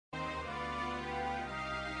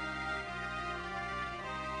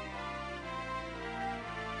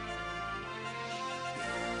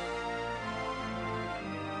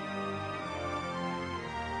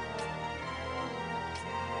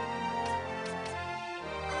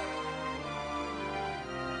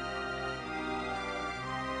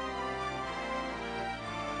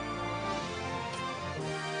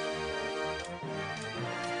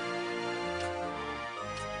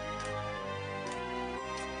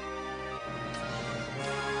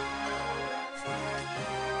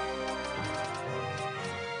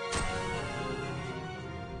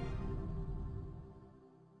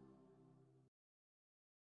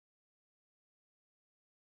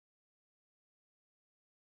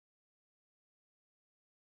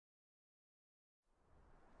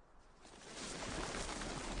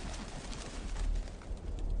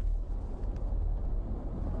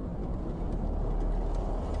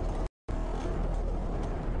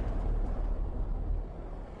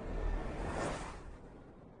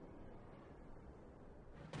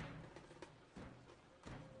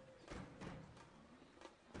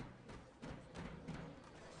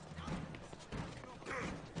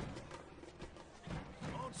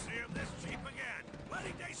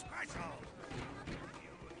holiday special!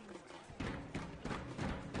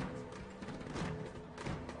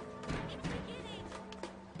 It's beginning!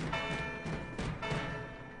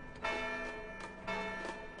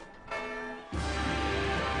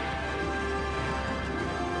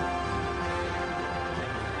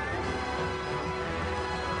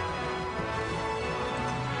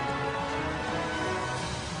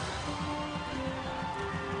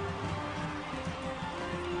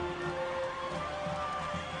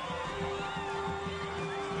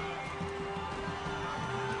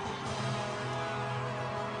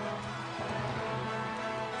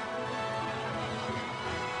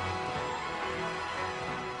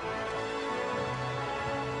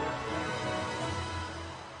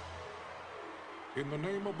 In the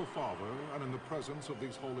name of the Father, and in the presence of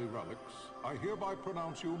these holy relics, I hereby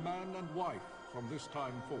pronounce you man and wife from this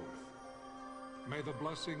time forth. May the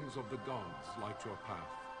blessings of the gods light your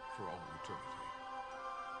path for all eternity.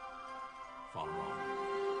 Father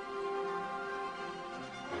Amen.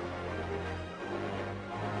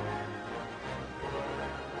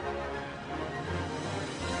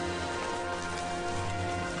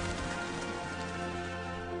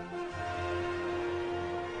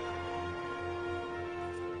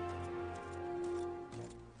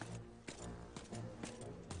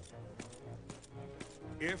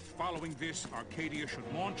 If, following this, Arcadia should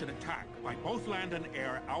launch an attack by both land and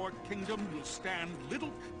air, our kingdom will stand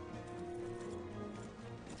little...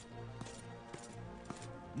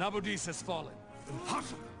 Nabudis has fallen.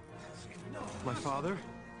 Impossible! My father?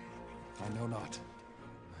 I know not.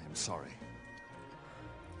 I am sorry.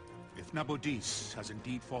 If Nabudis has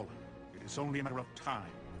indeed fallen, it is only a matter of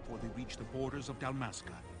time before they reach the borders of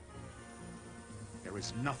Dalmasca. There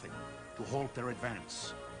is nothing to halt their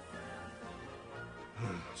advance.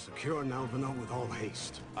 Secure Nalvana with all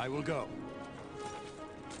haste. I will go.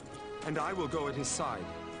 And I will go at his side.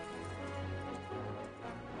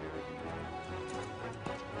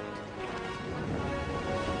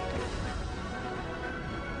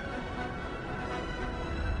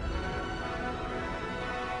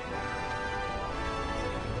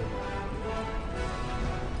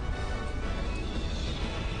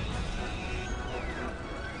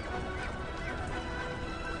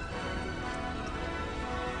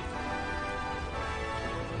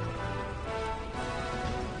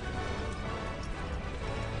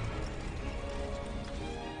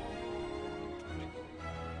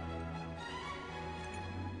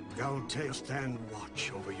 Galtae, stand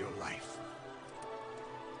watch over your life.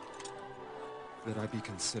 That I be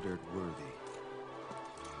considered worthy.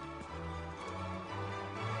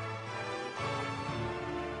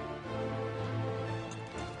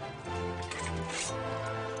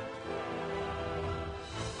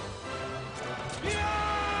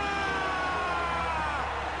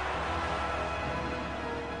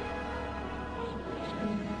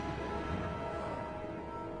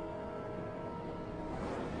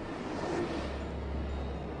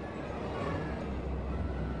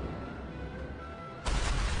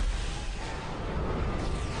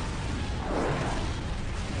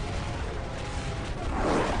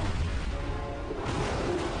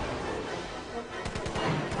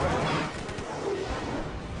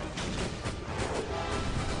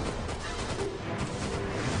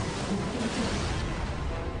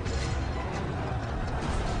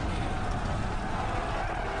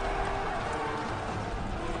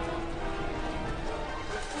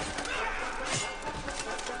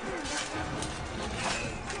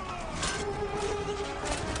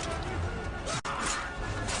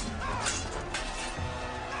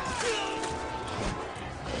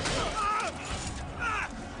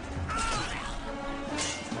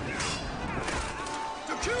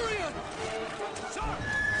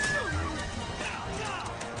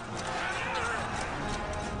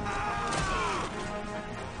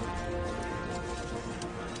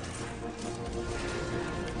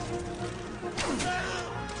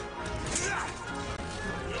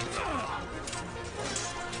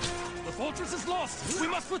 The fortress is lost! We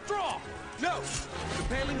must withdraw! No! The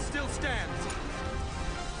paling still stands!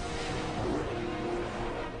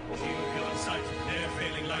 Shield hill in sight, near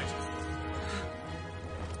failing light.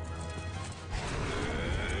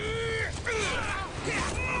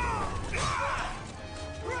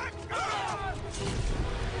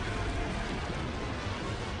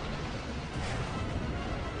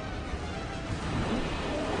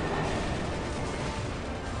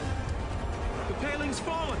 The paling's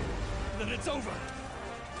fallen! Then it's over!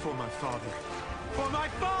 For my father! For my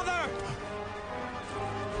father!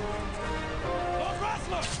 Lord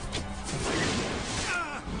Rasler!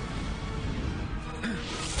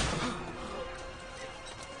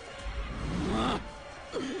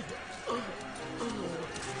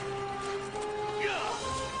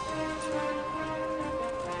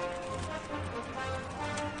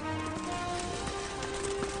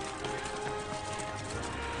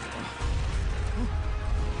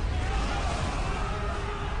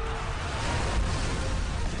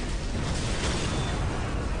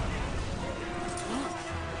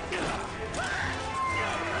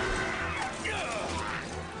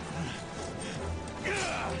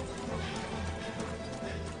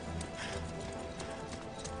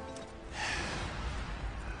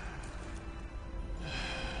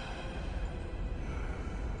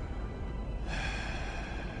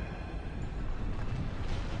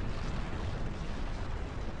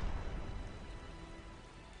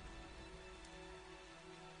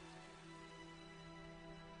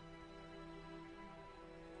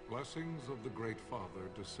 blessings of the Great Father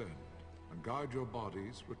descend, and guide your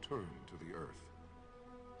bodies return to the earth.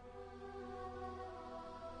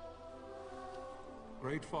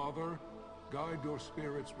 Great Father, guide your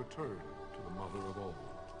spirits return to the Mother of all.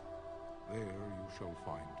 There you shall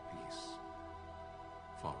find peace.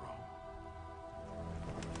 Pharaoh.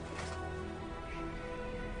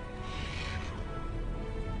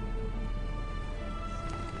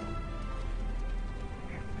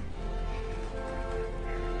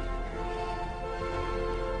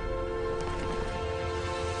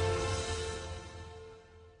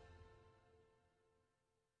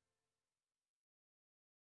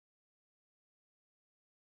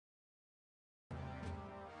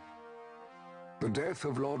 The death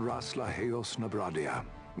of Lord Rasla Heos Nabradia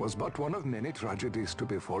was but one of many tragedies to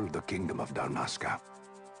befall the Kingdom of Dalmasca.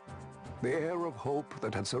 The air of hope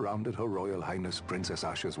that had surrounded Her Royal Highness Princess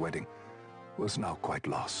Asha's wedding was now quite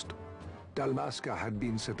lost. Dalmasca had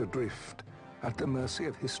been set adrift at the mercy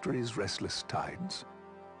of history's restless tides.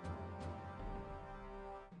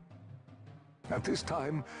 At this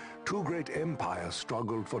time, two great empires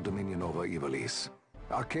struggled for dominion over Ivalice.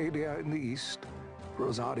 Arcadia in the east,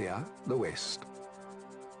 Rosaria the west.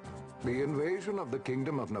 The invasion of the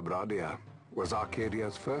Kingdom of Nabradia was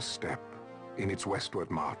Arcadia's first step in its westward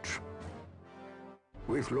march.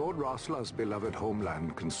 With Lord Rasla's beloved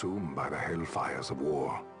homeland consumed by the hellfires of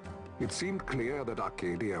war, it seemed clear that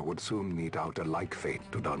Arcadia would soon mete out a like fate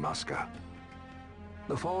to Dalmasca.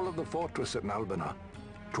 The fall of the fortress at Nalbina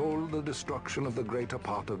told the destruction of the greater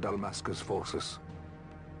part of Dalmasca's forces.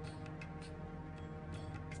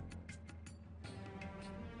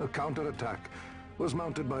 A counterattack was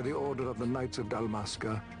mounted by the order of the Knights of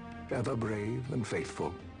Dalmasca, ever brave and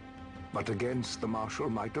faithful. But against the martial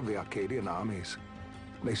might of the Arcadian armies,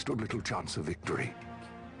 they stood little chance of victory.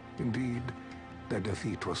 Indeed, their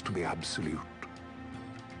defeat was to be absolute.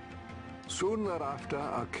 Soon thereafter,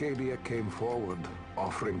 Arcadia came forward,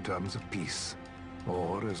 offering terms of peace,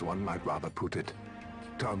 or, as one might rather put it,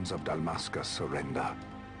 terms of Dalmasca's surrender.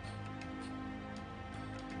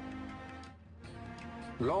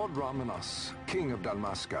 Lord Ramenas, King of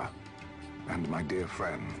Dalmasca, and my dear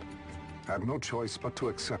friend, had no choice but to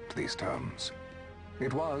accept these terms.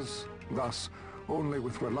 It was, thus, only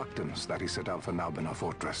with reluctance that he set out for Nalbina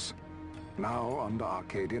Fortress, now under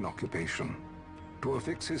Arcadian occupation, to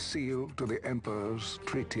affix his seal to the Emperor's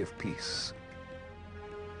Treaty of Peace.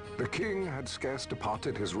 The king had scarce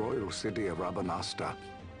departed his royal city of Rabanasta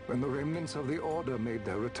when the remnants of the Order made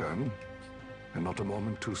their return, and not a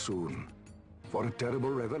moment too soon, for a terrible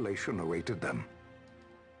revelation awaited them.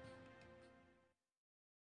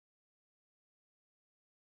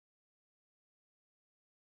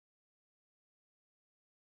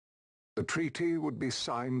 The treaty would be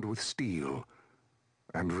signed with steel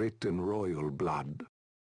and writ in royal blood.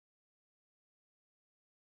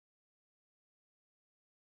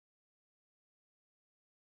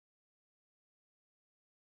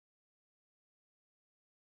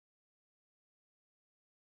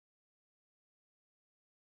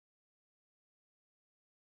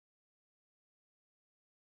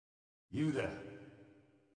 You there?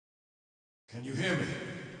 Can you hear me?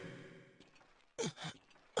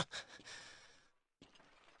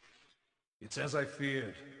 It's as I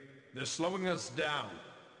feared. They're slowing us down.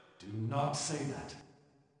 Do not say that.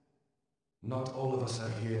 Not all of us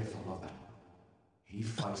are here for Lothar. He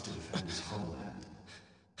fights to defend his homeland.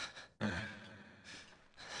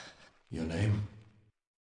 Your name?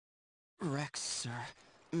 Rex, sir.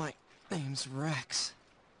 My name's Rex.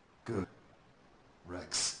 Good.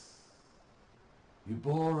 Rex. You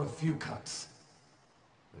bore a few cuts,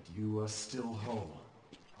 but you are still whole.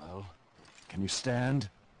 Well, can you stand?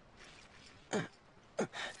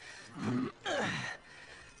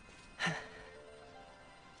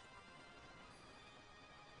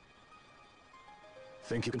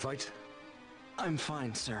 Think you can fight? I'm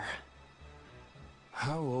fine, sir.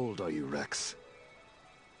 How old are you, Rex?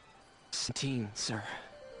 17, sir.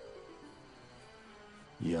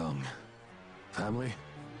 Young. Family?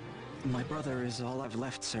 My brother is all I've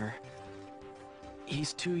left, sir.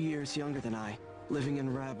 He's 2 years younger than I, living in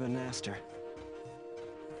Rabanastre.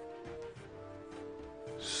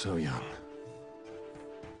 So young.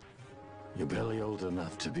 You're barely old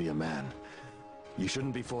enough to be a man. You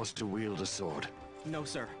shouldn't be forced to wield a sword. No,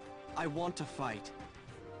 sir. I want to fight.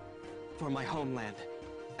 For my homeland.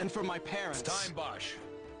 And for my parents. It's time, Bosch.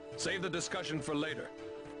 Save the discussion for later.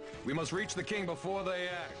 We must reach the king before they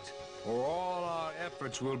act, or all our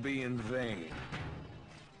efforts will be in vain.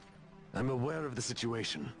 I'm aware of the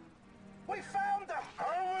situation. We found them!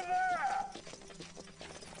 Over there!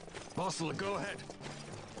 Bossel, go ahead.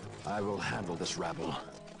 I will handle this rabble.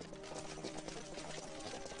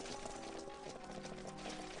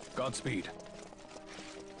 Godspeed.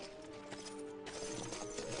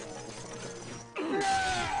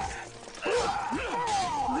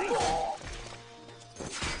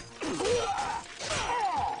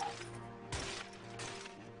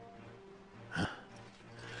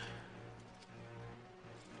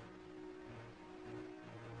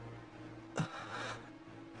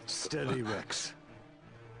 Steady, Rex.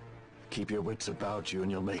 Keep your wits about you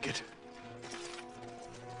and you'll make it.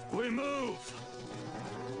 We move!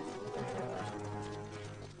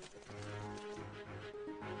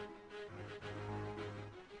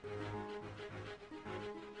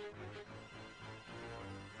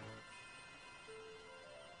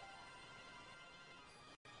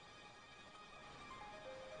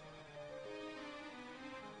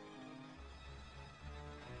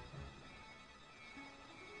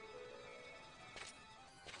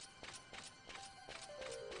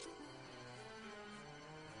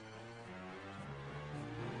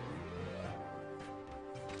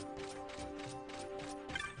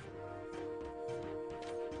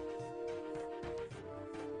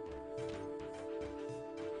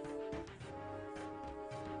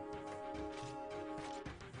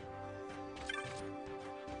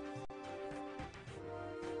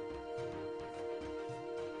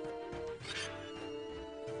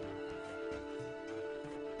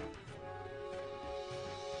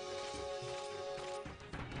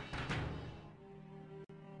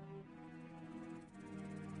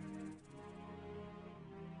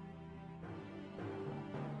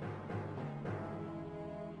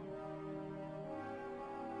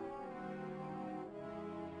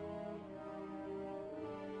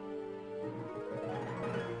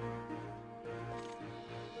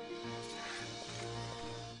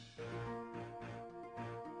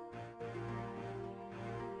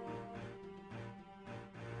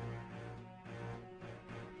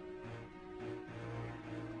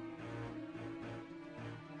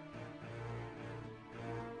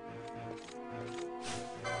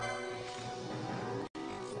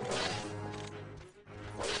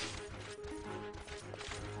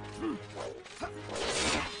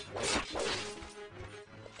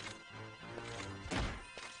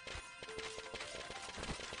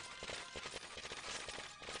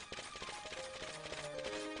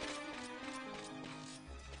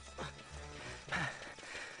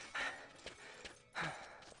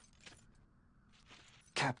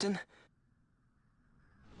 Captain?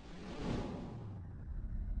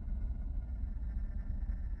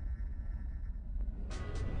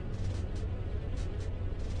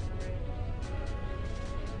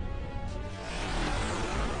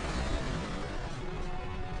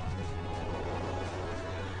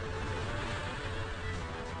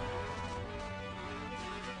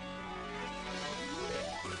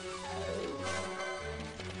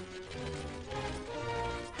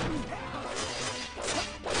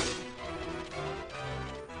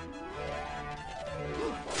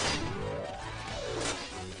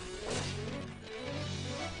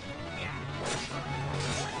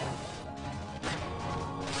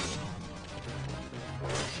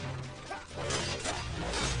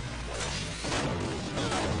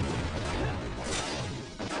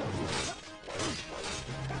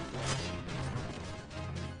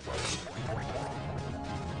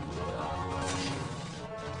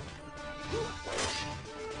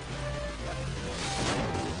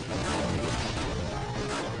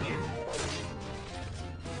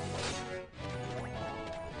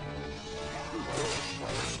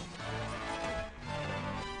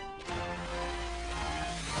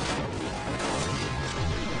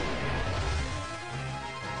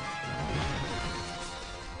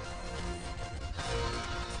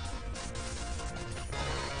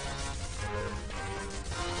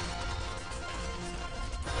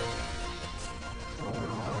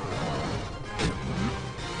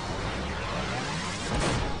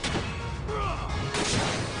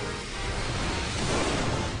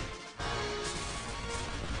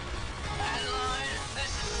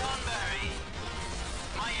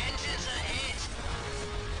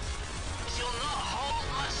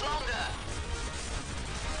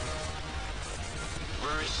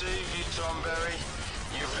 Receive you, Tomberry.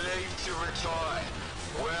 You've leave to retire.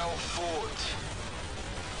 Well fought.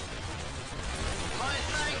 My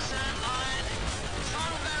thanks, Antlion.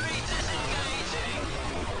 Thornberry disengaging.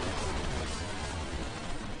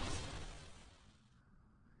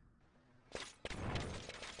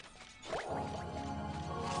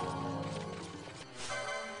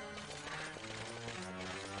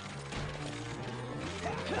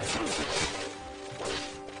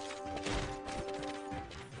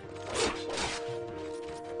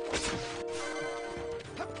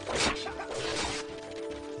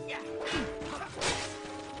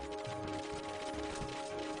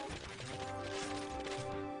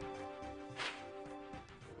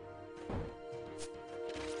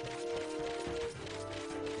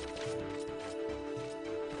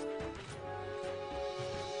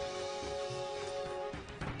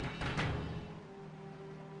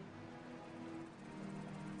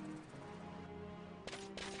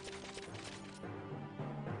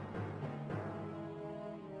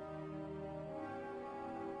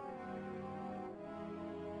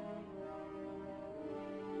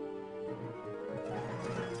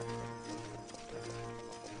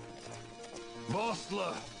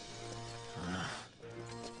 Vossler!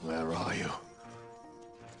 Where are you?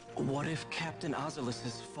 What if Captain Oculus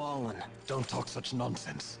has fallen? Don't talk such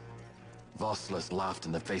nonsense. Vossler's laughed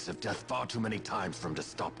in the face of death far too many times for him to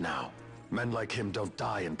stop now. Men like him don't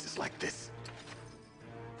die in this like this.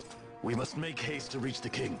 We must make haste to reach the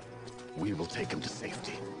king. We will take him to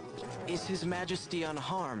safety. Is His Majesty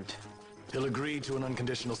unharmed? He'll agree to an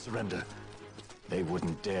unconditional surrender. They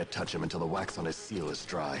wouldn't dare touch him until the wax on his seal is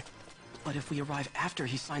dry. But if we arrive after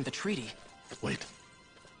he signed the treaty... Wait.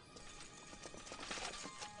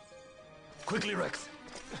 Quickly, Rex!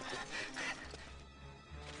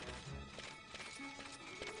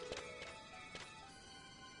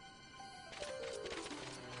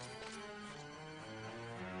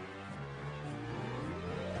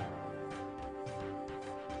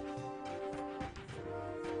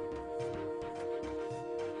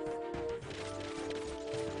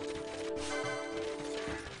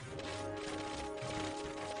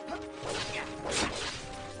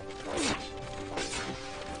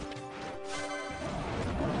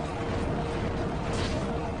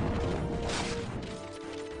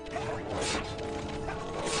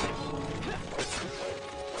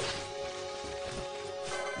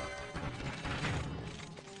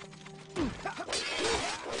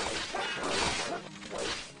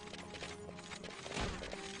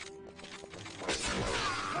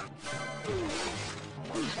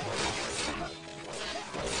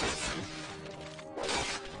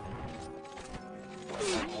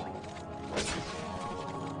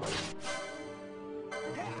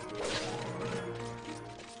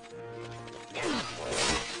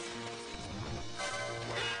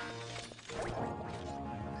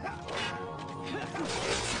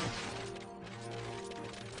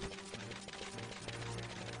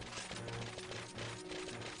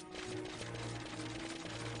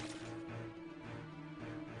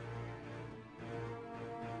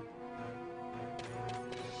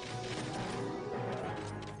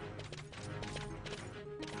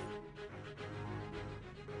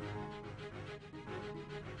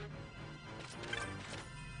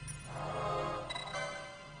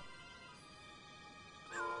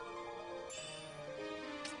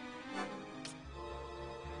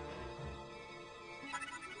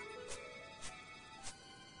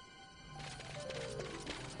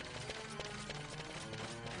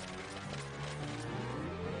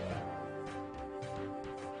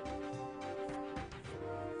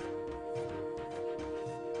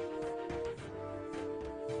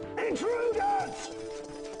 Intruders!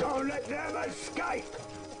 Don't let them escape!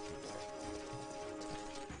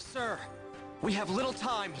 Sir, we have little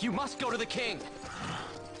time. You must go to the king.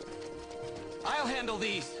 I'll handle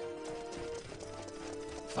these.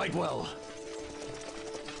 Fight well.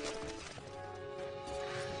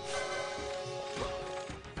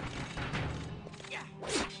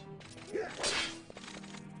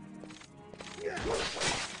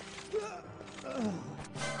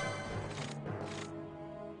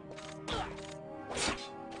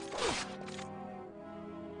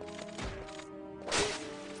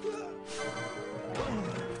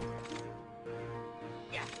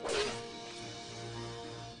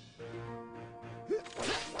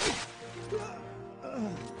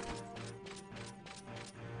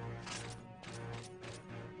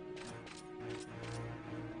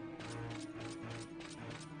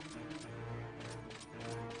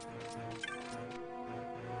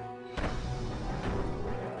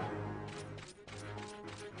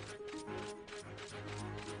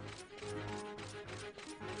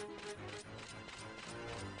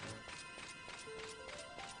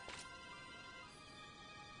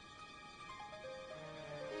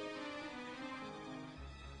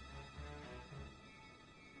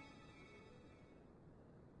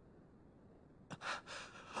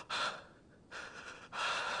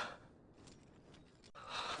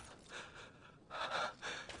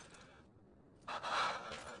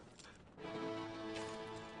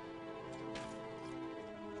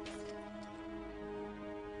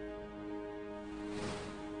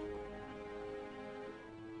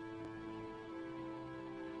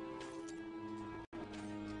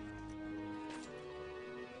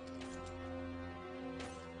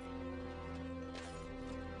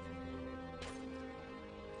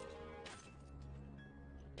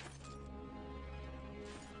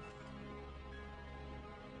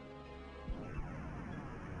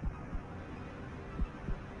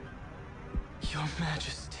 Your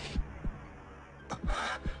Majesty.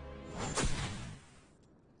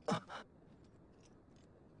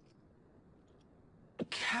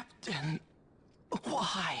 Captain,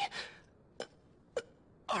 why?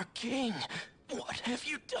 Our king, what have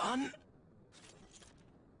you done?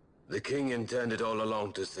 The king intended all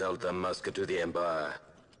along to sell Dalmasca to the Empire.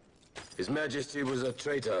 His Majesty was a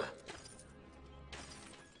traitor.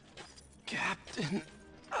 Captain,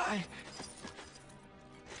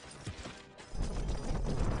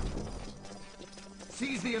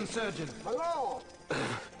 Seize the insurgent! Hello!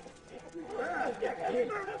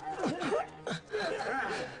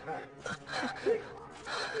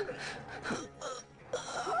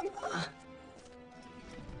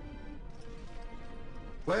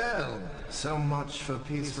 Well, so much for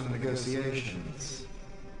peaceful negotiations.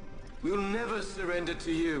 We'll never surrender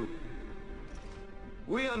to you.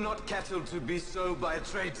 We are not cattle to be sold by a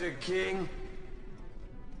traitor king.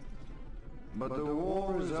 But the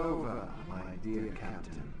war is over, my dear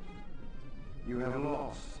captain. You have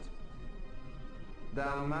lost.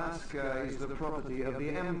 Dalmasca is the property of the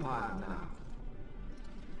Empire now.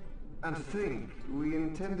 And think, we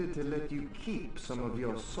intended to let you keep some of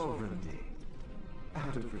your sovereignty,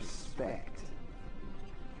 out of respect.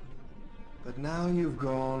 But now you've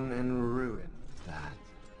gone and ruined that.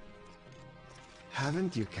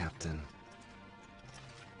 Haven't you, Captain?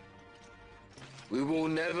 We will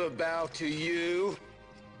never bow to you.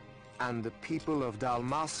 And the people of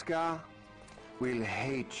Dalmasca will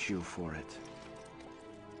hate you for it.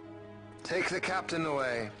 Take the captain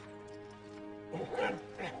away.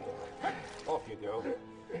 Off you go.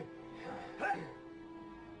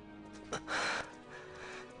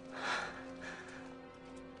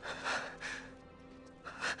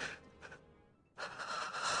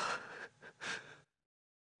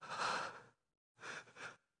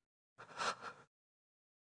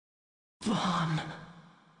 Vaughn.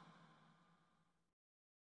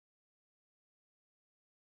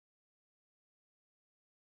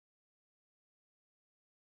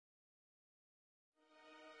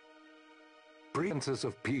 Pretenses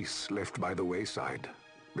of peace left by the wayside,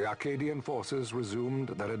 the Arcadian forces resumed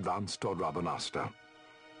their advance toward Rabanasta.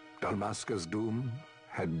 Dalmasca's doom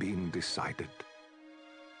had been decided.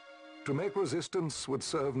 To make resistance would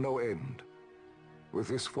serve no end. With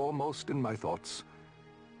this foremost in my thoughts,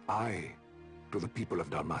 I to the people of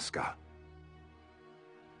Dalmasca.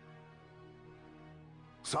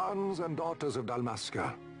 Sons and daughters of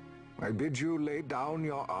Dalmasca, I bid you lay down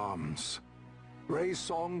your arms. Raise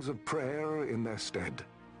songs of prayer in their stead.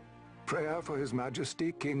 Prayer for His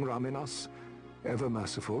Majesty King Raminas, ever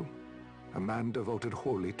merciful, a man devoted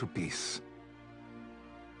wholly to peace.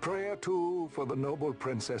 Prayer, too, for the noble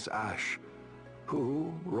Princess Ash,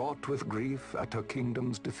 who, wrought with grief at her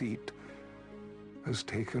kingdom's defeat, has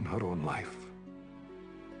taken her own life.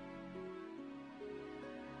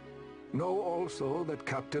 Know also that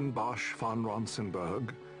Captain Bosch von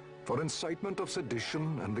Ronsenberg, for incitement of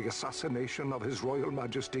sedition and the assassination of His Royal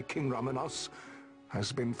Majesty King Raminas,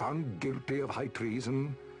 has been found guilty of high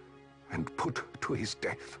treason and put to his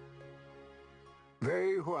death.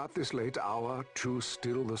 They who at this late hour choose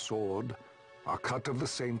still the sword are cut of the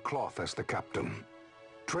same cloth as the captain.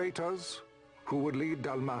 Traitors who would lead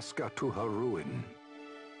Dalmasca to her ruin.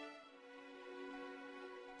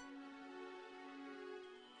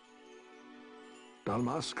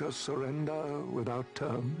 Dalmasca's surrender without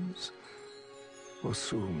terms was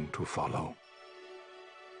soon to follow.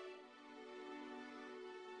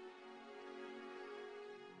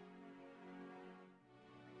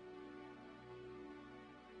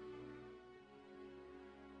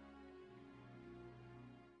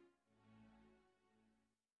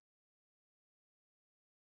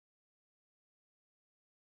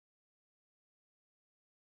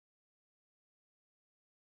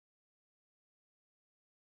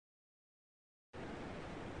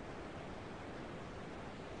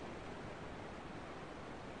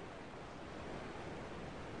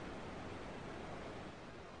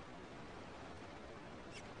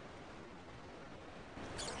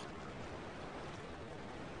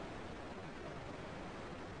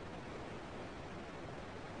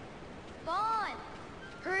 Vaughn!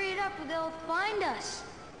 Hurry it up or they'll find us.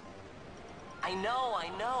 I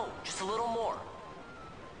know. Just a little more.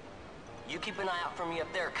 You keep an eye out for me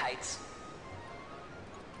up there, Kites.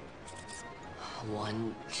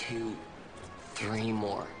 1, 2, 3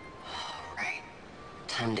 more. All right.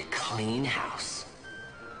 Time to clean house.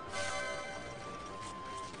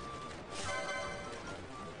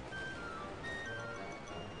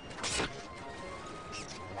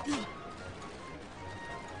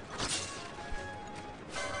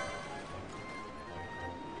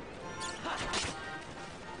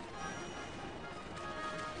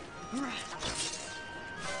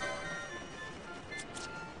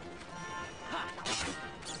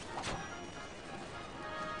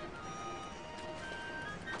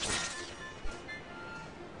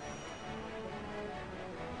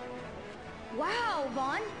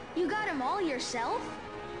 Vaughn. You got him all yourself?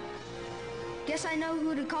 Guess I know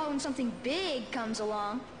who to call when something big comes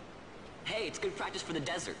along. Hey, it's good practice for the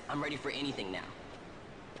desert. I'm ready for anything now.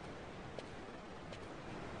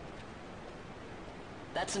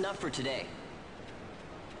 That's enough for today.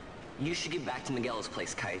 You should get back to Miguel's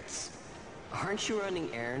place, Kites. Aren't you running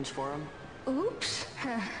errands for him? Oops.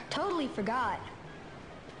 Totally forgot.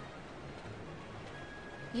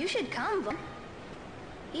 You should come, Vaughn.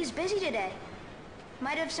 He's busy today.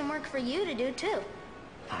 Might have some work for you to do, too.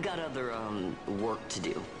 I got other, work to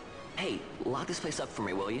do. Hey, lock this place up for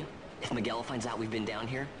me, will you? If Miguel finds out we've been down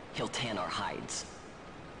here, he'll tan our hides.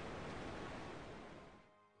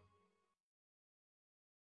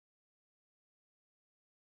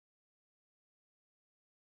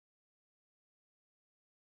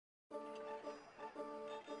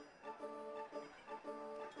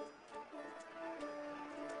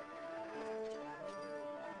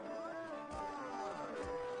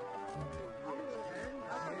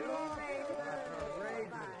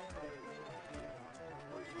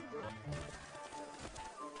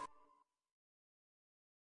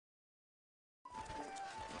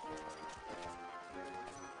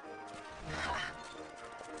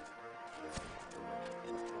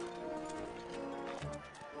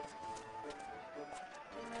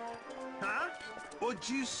 What'd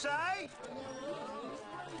you say?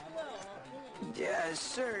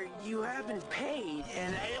 Sir, you haven't paid,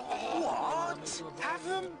 and What?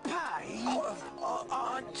 Haven't paid?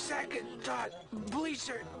 on second thought, please,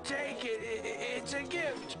 sir, take it. It's a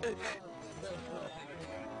gift.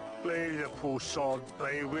 Leave the poor sod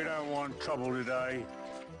be. We don't want trouble today.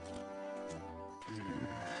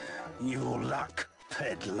 Your luck,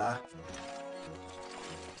 peddler.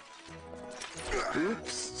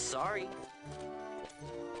 Oops, sorry.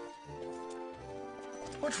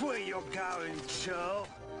 Watch where you're going, Churl.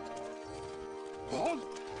 What?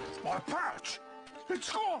 My pouch!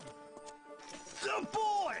 It's gone! The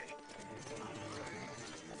boy!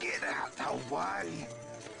 Get out the way!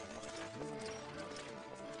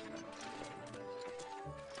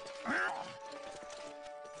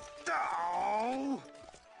 Oh!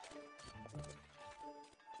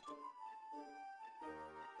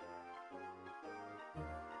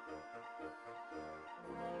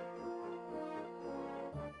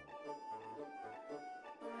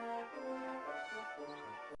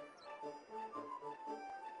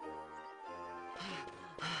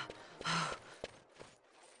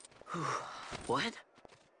 What?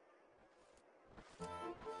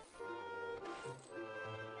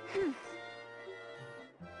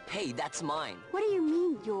 Hey, that's mine. What do you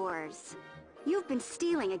mean, yours? You've been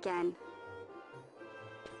stealing again.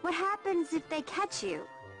 What happens if they catch you?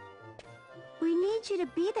 We need you to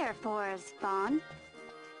be there for us, Vaughn.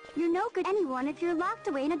 You're no good to anyone if you're locked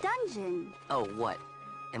away in a dungeon. Oh, what?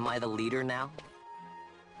 Am I the leader now?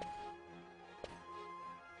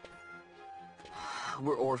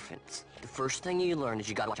 We're orphans. The first thing you learn is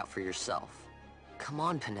you gotta watch out for yourself. Come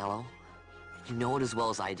on, Pinello. You know it as well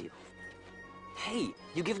as I do. Hey,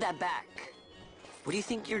 you give that back. What do you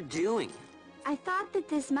think you're doing? I thought that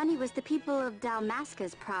this money was the people of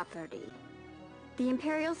Dalmasca's property. The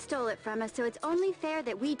Imperials stole it from us, so it's only fair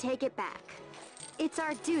that we take it back. It's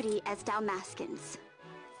our duty as Dalmascans.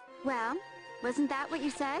 Well, wasn't that what you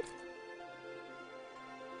said?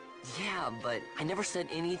 Yeah, but I never said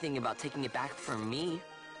anything about taking it back from me.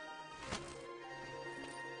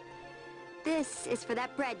 This is for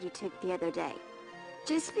that bread you took the other day.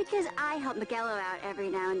 Just because I help Miguelo out every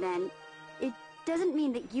now and then, it doesn't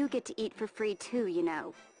mean that you get to eat for free too, you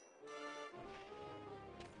know.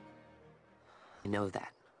 I know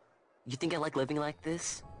that. You think I like living like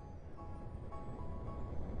this?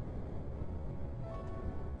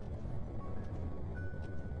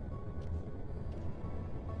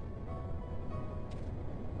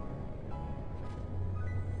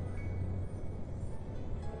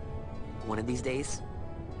 One of these days,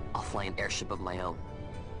 I'll fly an airship of my own.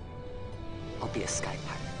 I'll be a sky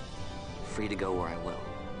pirate, free to go where I will.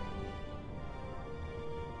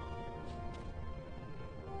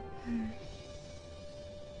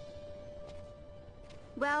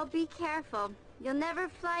 Well, be careful. You'll never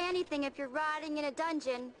fly anything if you're rotting in a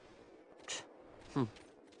dungeon.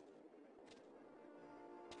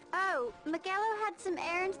 Oh, Miguelo had some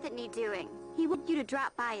errands that need doing. He wanted you to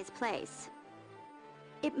drop by his place.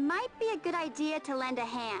 It might be a good idea to lend a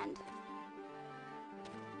hand.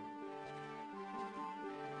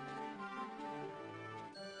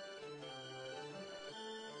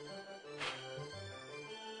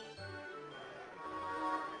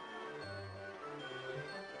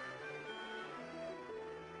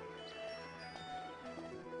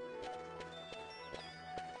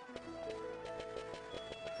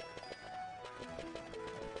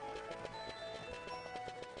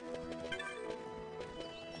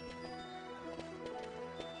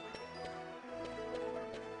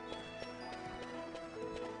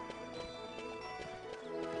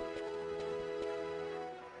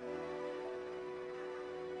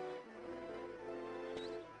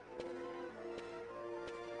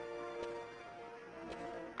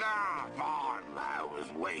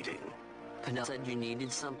 waiting. Penelope said you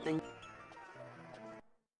needed something?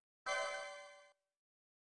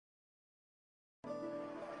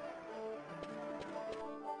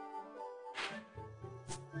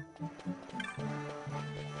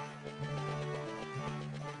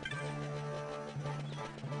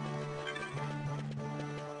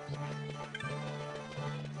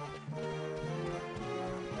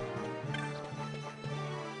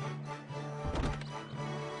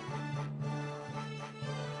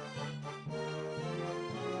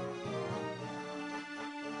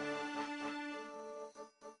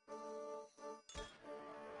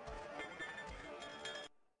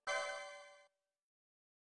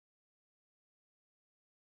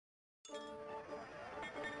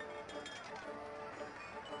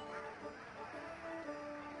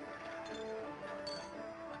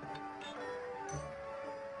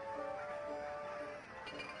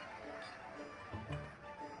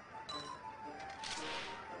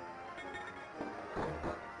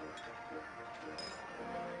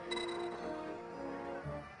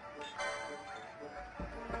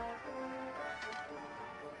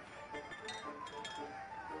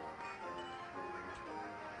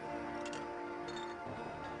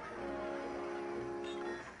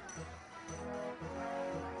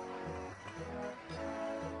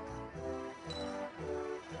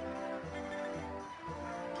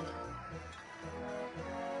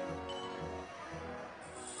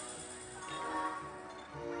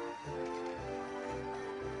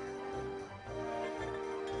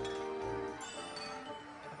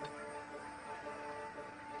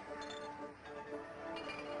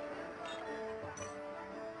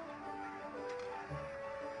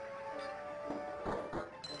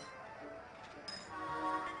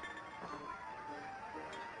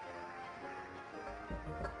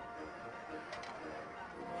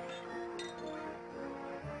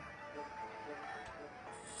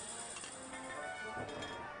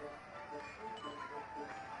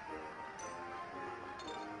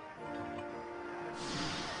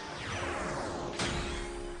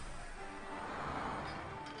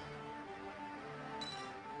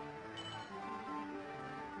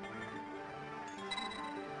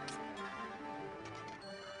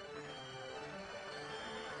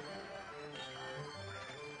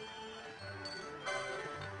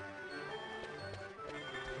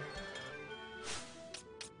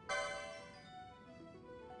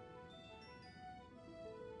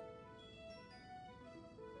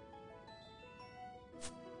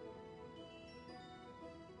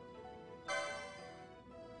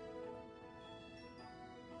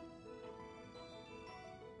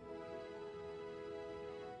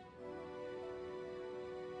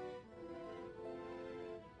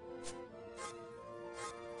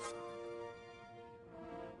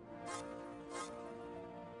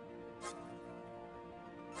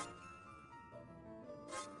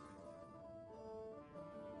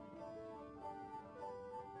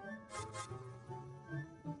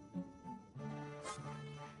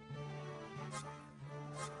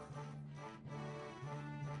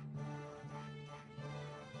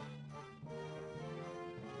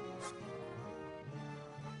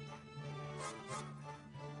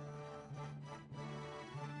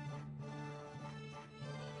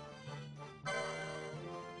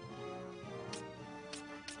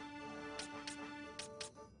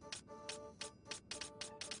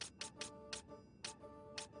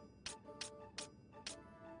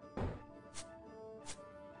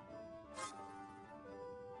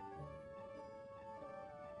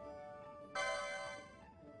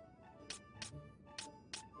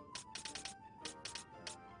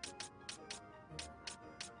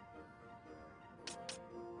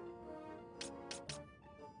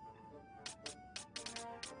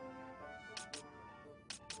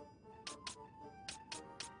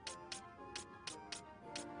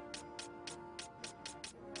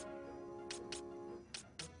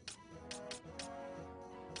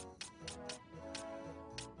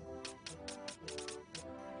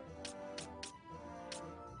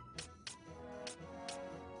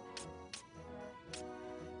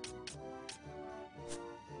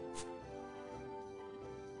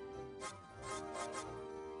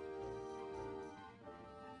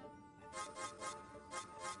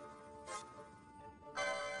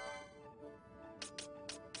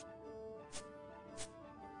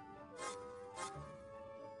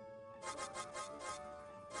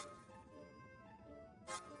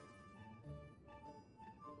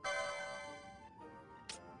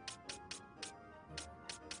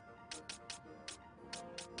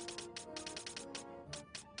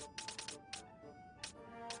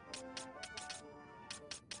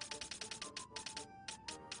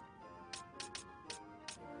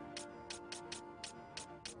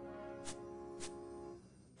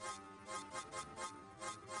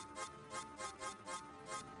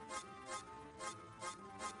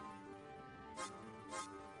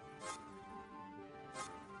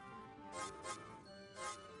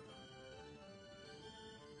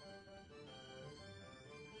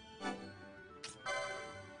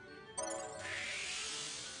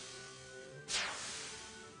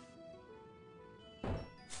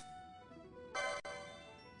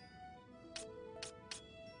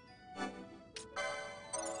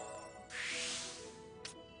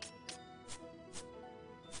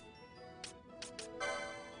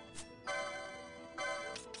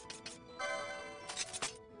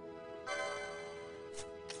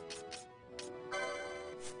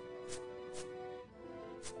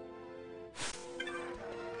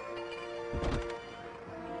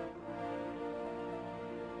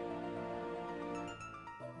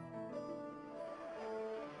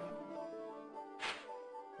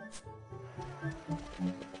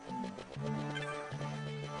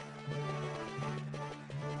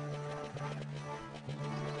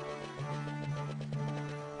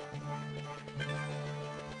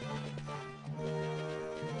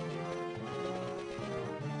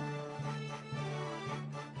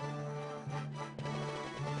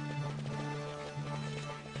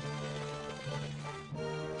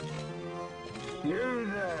 You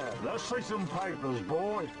there, let's see some papers,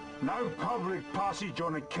 boy. No public passage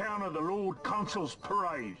on account of the Lord Consul's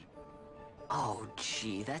parade. Oh,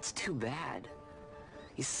 gee, that's too bad.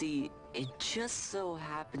 You see, it just so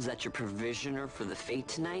happens that your provisioner for the fete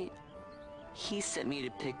tonight, he sent me to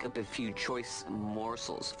pick up a few choice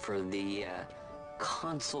morsels for the,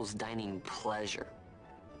 Consul's dining pleasure.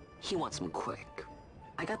 He wants them quick.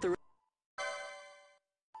 I got the...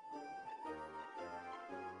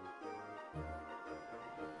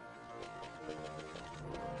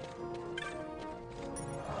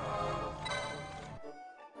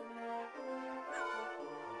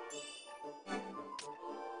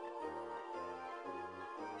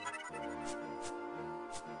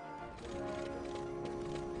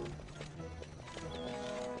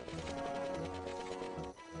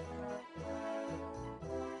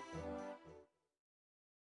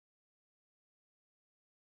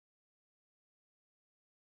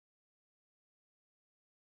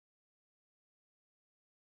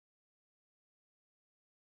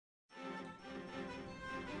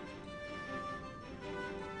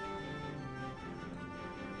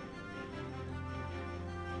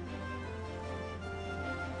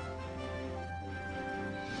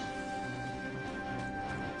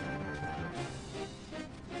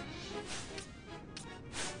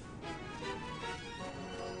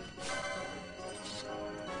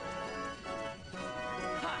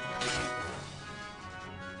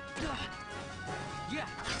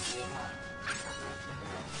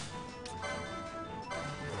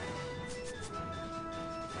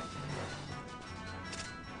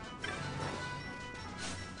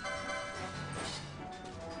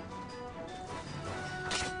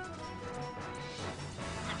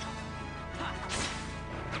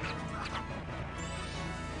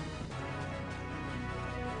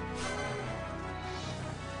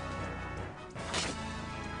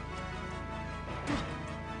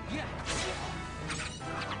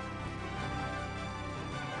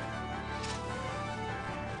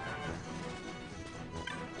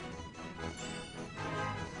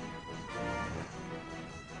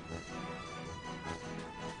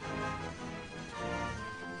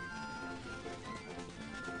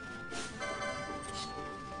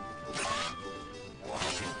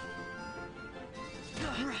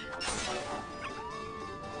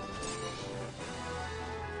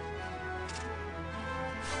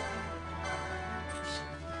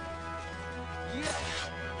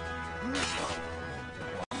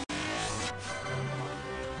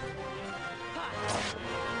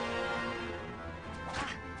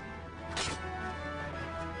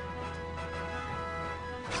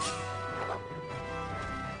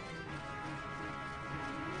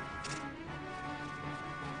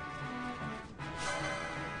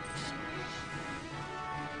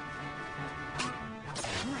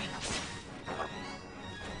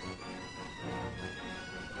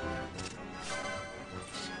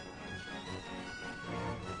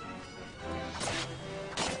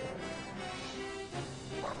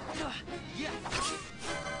 Yeah.